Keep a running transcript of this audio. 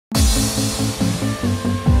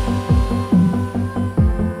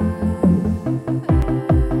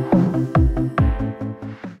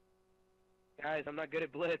Guys, I'm not good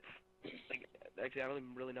at Blitz. Like, actually, I don't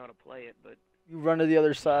even really know how to play it, but... You run to the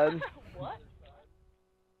other side. What?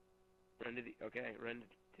 Run to the... Okay, run to...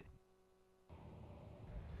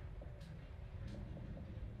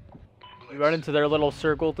 You run into their little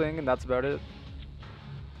circle thing, and that's about it.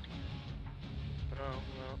 Oh,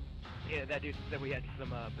 well... Yeah, that dude said we had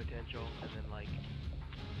some, potential, and then, like...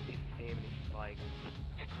 He's the team, and he's, like...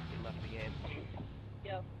 He left the game.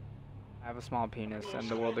 Yo. I have a small penis, and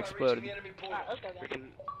the world exploded. Alright, let's go, guys. Freaking...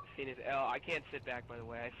 Seen his L. I can't sit back, by the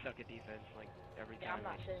way. I suck at defense, like, every Yeah, time. I'm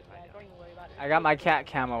not sitting back. Don't even worry about it. I got my cat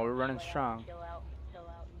camo. We're running strong. Chill out, chill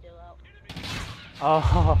out, chill out.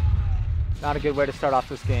 Oh, not a good way to start off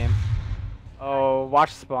this game. Oh,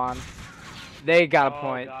 watch spawn. They got a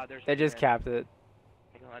point. God, They just capped it.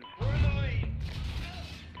 Hang on. We're in the lead.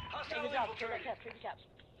 Take Hostile the job, take infiltrated. the caps, take the caps.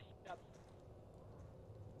 Job.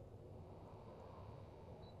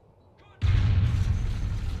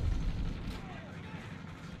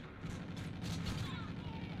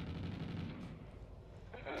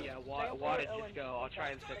 Yeah, Watt just go. I'll try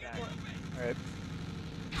and sit back. Alright. Red.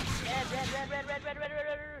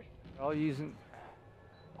 We're all using...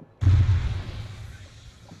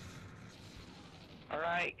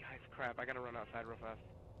 Alright, guys, crap. I gotta run outside real fast.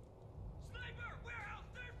 Sniper, warehouse,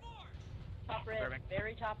 third floor. Top red, Perfect.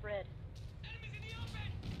 very top red. Enemies in the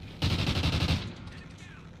open.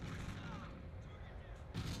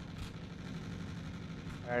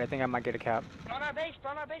 Alright, I think I might get a cap. On our base,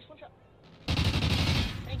 one shot.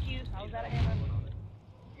 Thank you, I was out of hammer.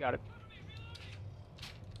 You got it.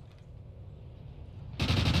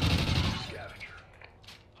 Scavenger.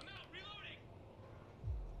 I'm out, reloading.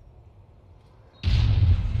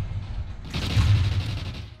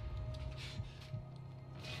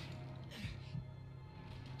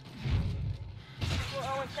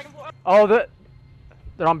 Second floor. Oh,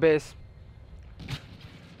 they're on base.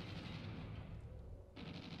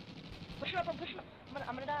 Push it up, I'm pushing up.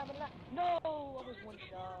 I'm gonna die. No, I was one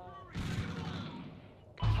shot.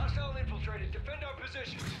 Hostile infiltrated. Defend our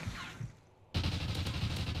positions.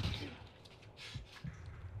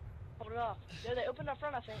 Hold it off. Yeah, they opened up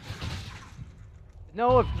front, I think.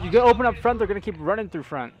 No, if you go open up front, they're gonna keep running through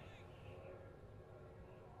front.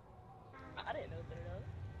 I didn't open it up.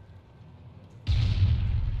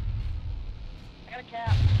 I got a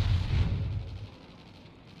cap.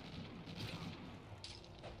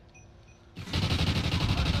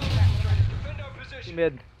 Hostile infiltrated. Defend our position.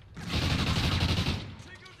 Mid.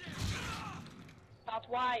 Top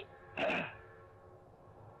white.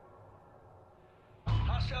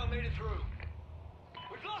 Hostile made it through.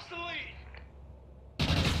 We've lost the lead.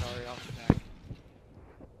 Sorry, off the back.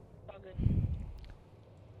 All good.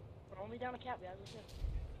 We're only down a cap, guys. Let's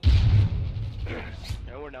go.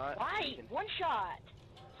 No, we're not. White! One shot!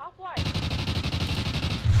 Top white.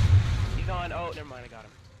 He's on. Oh, never mind. I got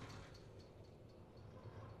him.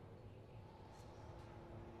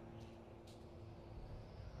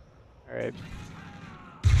 Alright.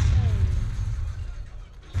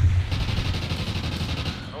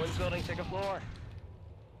 Owen's building, second floor.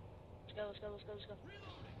 Let's go.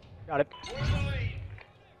 Got it. We're in the lead.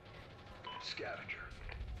 Scavenger.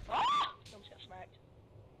 Ah! Almost got smacked.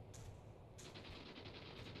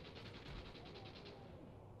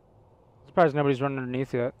 Surprised nobody's running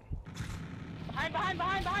underneath yet. Behind!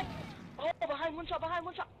 Oh, behind, one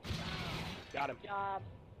shot. Got him. Job.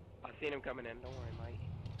 I've seen him coming in. Don't worry, Mike.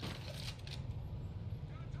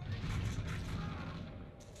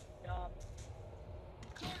 Job.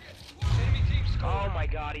 Enemy team scored. Oh my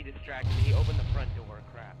god, he distracted me. He opened the front door.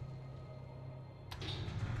 Crap.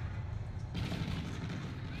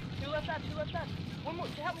 Two left side. One more,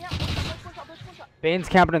 help me out. One shot. Bane's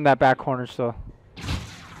camping in that back corner still.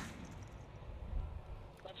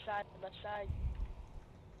 Left side.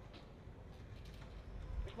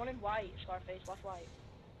 There's one in white, Scarface, watch white.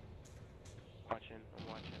 I'm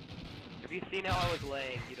watching. If you'd seen how I was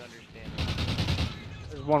laying, you'd understand.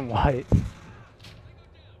 There's one white.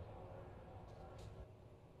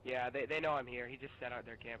 Yeah, they know I'm here. He just set out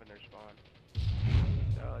their camp in their spawn.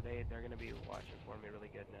 So they're gonna be watching for me really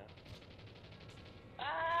good now.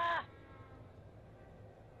 Ah!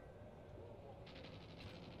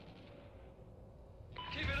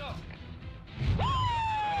 Keep it up.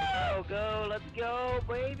 Go, let's go,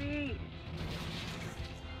 baby!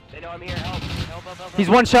 They know I'm here. Help. He's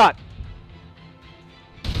one shot.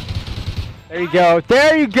 There you go.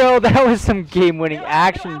 That was some game-winning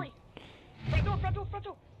action. Front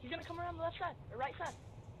door. He's gonna come around the left side, or right side.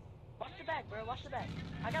 Watch the bag, bro. I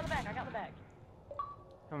got the bag.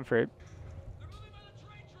 Come for it.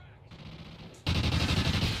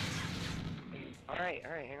 Alright,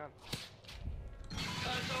 hang on.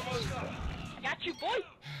 Time's almost up. I got you, boy.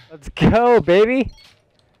 Let's go, baby.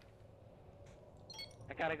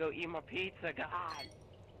 I gotta go eat my pizza, God. I'm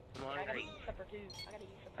I gotta hungry. eat supper too. I gotta eat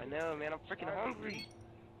supper. I know, man, I'm freaking hungry.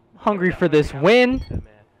 Hungry for this win. Pizza, man.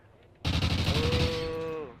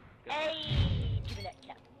 Oh, God. Hey, give me that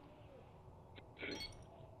cap.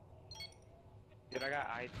 Dude, I got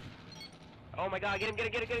ice. Oh my God, get him.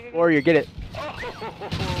 Warrior, get it. Oh,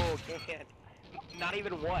 can't. Not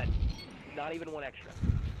even one. Not even one extra.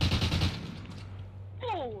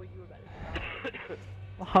 Oh, you were better.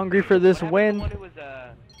 Hungry for this What win. happened to the one who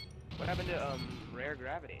was, what happened to, rare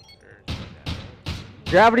gravity? Or something like that, right?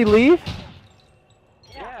 Gravity leave?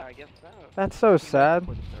 Yeah, I guess so. That's so sad.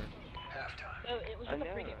 Halftime. Oh, it was I in the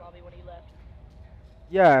know. pregame lobby when he left.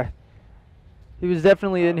 Yeah. He was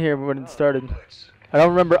definitely in here when it started. Blitz. I don't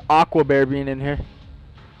remember Aqua Bear being in here.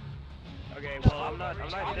 Okay, well, I'm not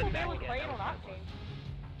Aqua sitting Bear back was again. playing on That was Octane.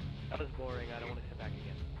 That was boring. I don't want to sit back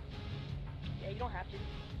again. Yeah, you don't have to.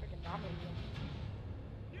 Freaking dominate him.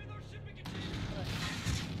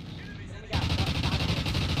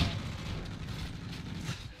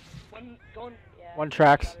 One going. Yeah. One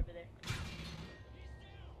tracks. Over there.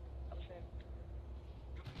 That was him.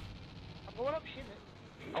 I'm going up shooting it.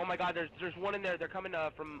 Oh my God, there's one in there. They're coming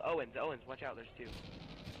from Owens. Owens, watch out. There's two.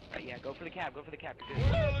 Alright, yeah, go for the cab. You're good.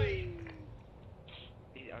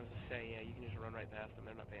 I was just saying, yeah, you can just run right past them.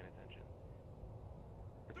 They're not paying attention.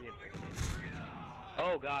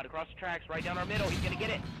 Oh God, across the tracks, right down our middle. He's gonna get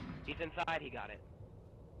it. He's inside. He got it.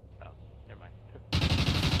 Oh, never mind. I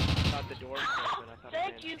thought the door was open. I thought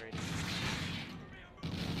Thank it you. ran straight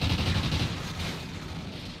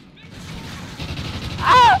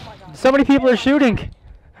Oh my god. So many people are shooting.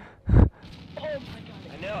 Oh my god.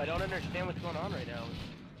 I know. I don't understand what's going on right now.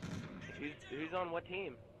 Who's on what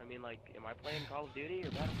team? I mean, like, am I playing Call of Duty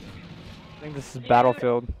or Battlefield? I think this is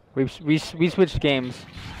Battlefield. We switched games.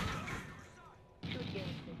 Shoot game,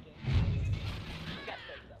 good game. You got to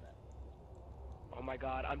about that. Oh my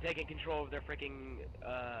God, I'm taking control of their freaking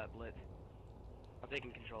Blitz. I'm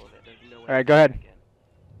taking control of it. There's no way. All right, go ahead.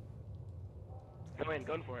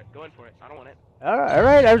 Going for it. I don't want it. All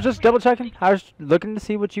right. I was just double checking. I was looking to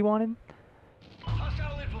see what you wanted.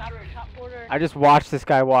 Hostile infiltrated. Top quarter. I just watched this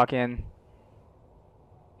guy walk in.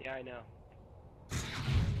 Yeah, I know.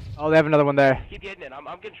 Oh, they have another one there. Keep getting it. I'm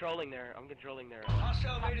controlling their.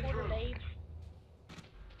 Hostile Top made it quarter through. babes.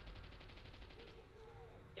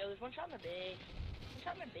 Yo, there's one shot in the base. One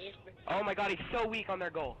shot in the base, bro. Oh my God, he's so weak on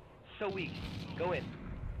their goal. So weak. Go in.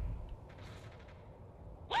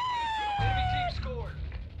 Enemy team scored.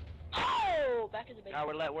 Oh, back in the base. Now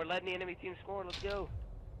we're letting the enemy team score. Let's go.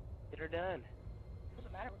 Get her done.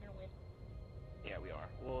 Doesn't matter, we're gonna win. Yeah, we are.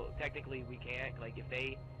 Well, technically we can't. Like, if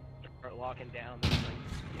they start locking down, then like,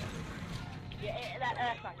 Yeah,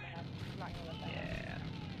 that's not gonna happen. I'm not gonna let that happen.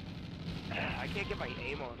 yeah. I can't get my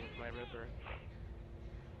aim on with my Ripper.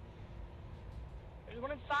 There's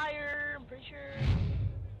one in fire, I'm pretty sure.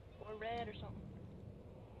 Or red or something.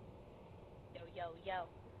 Yo.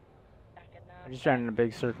 Back it now. I'm just trying in a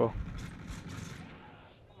big circle.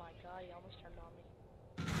 Oh my god, he almost turned on me.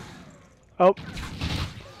 Oh.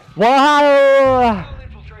 Wow! Hostile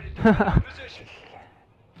infiltrated. Position.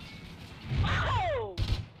 Wow! Get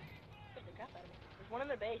the crap out of me. There's one in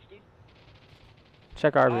their base, dude.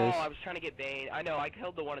 Check our base. Oh, I was trying to get Bane. I know, I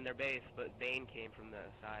killed the one in their base, but Bane came from the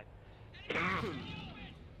side.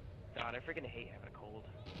 God, I freaking hate having a cold.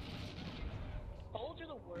 Colds are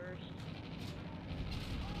the worst.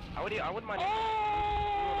 I wouldn't mind.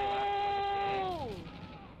 Oh!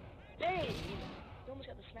 Dang! You almost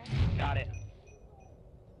got the snack. Got it.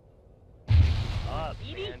 Up,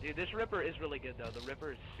 Edie? man. Dude, this Ripper is really good, though. The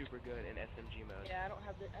Ripper is super good in SMG mode. Yeah, I don't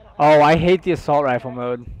have the. Oh, I hate the assault rifle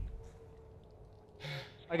mode.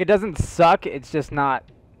 Like, it doesn't suck, it's just not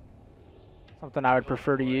something I would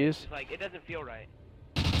prefer to use. It's like, it doesn't feel right.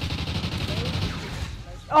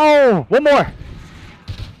 Oh! One more!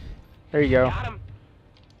 There you go. Got him!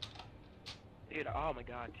 Dude, oh my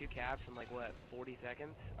god, 2 caps in like, what, 40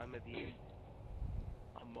 seconds? I'm a beast.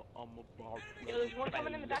 I'm a ball. Yo, there's one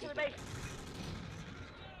coming in the back of the base.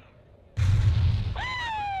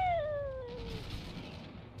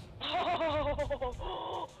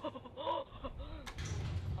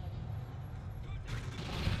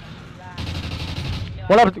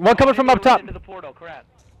 One coming from up top. Into the portal, crap.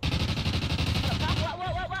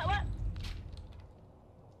 What?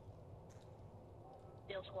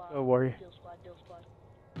 Deal squad. Oh, warrior. Deal squad.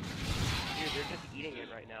 Dude, they're just eating it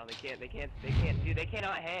right now. Dude, they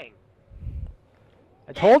cannot hang.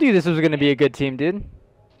 I told you this was going to be a good team, dude.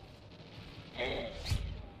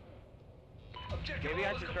 Objective Maybe I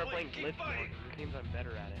almost should start playing complete. Blitz Keep more, fighting. 'cause it seems I'm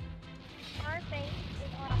better at it. Our face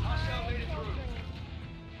is on a Hostile high made it kill through.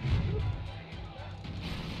 streak.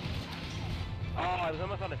 Oh, I was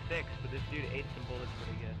almost on a 6, but this dude ate some bullets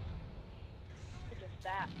pretty good. Look at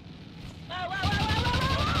that. Whoa, whoa, whoa,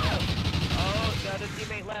 whoa, whoa, whoa! Oh, the other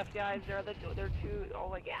teammate left, guys. They're two. Oh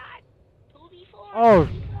my god. 2v4. Oh,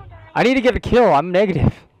 2v4, guys. I need to get a kill. I'm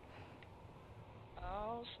negative.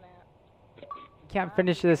 Oh, snap. Can't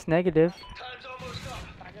finish this negative. Time's almost up.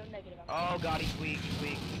 If I go negative, Oh god, he's weak. He's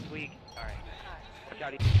weak. He's weak. Alright. Alright. Watch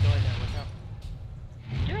out, he's still in there. Watch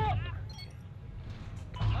out. Jump!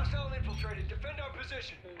 Hostile infiltrated. Defend our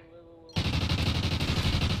position. Whoa, whoa, whoa,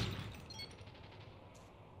 whoa.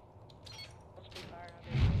 Let's be fired out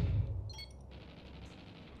there.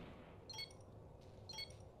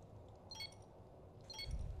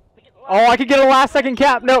 Oh, I could get a last second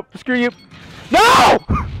cap. Nope. Screw you. No!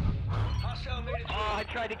 Hostile made it through. Oh, I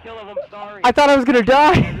tried to kill him. I'm sorry. I thought I was gonna I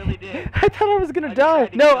die. really did. I thought I was gonna I die.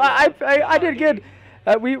 tried to No, kill I him. did good.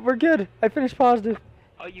 We're good. I finished positive.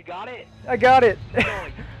 Oh, you got it? I got it.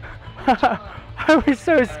 I was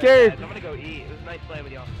so Alright, scared. guys, I'm gonna go eat. It was nice playing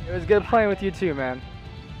with y'all. It was good playing with you too, man.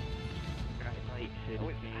 Oh,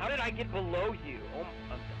 wait, how did I get below you? Oh,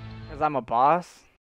 I'm Cause I'm a boss.